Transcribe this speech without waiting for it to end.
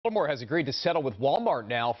Baltimore has agreed to settle with Walmart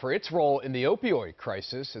now for its role in the opioid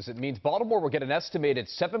crisis, as it means Baltimore will get an estimated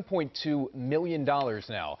 $7.2 million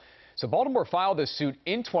now. So Baltimore filed this suit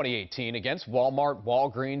in 2018 against Walmart,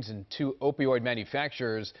 Walgreens, and two opioid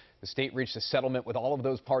manufacturers. The state reached a settlement with all of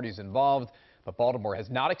those parties involved, but Baltimore has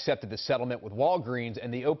not accepted the settlement with Walgreens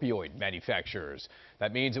and the opioid manufacturers.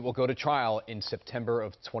 That means it will go to trial in September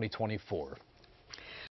of 2024.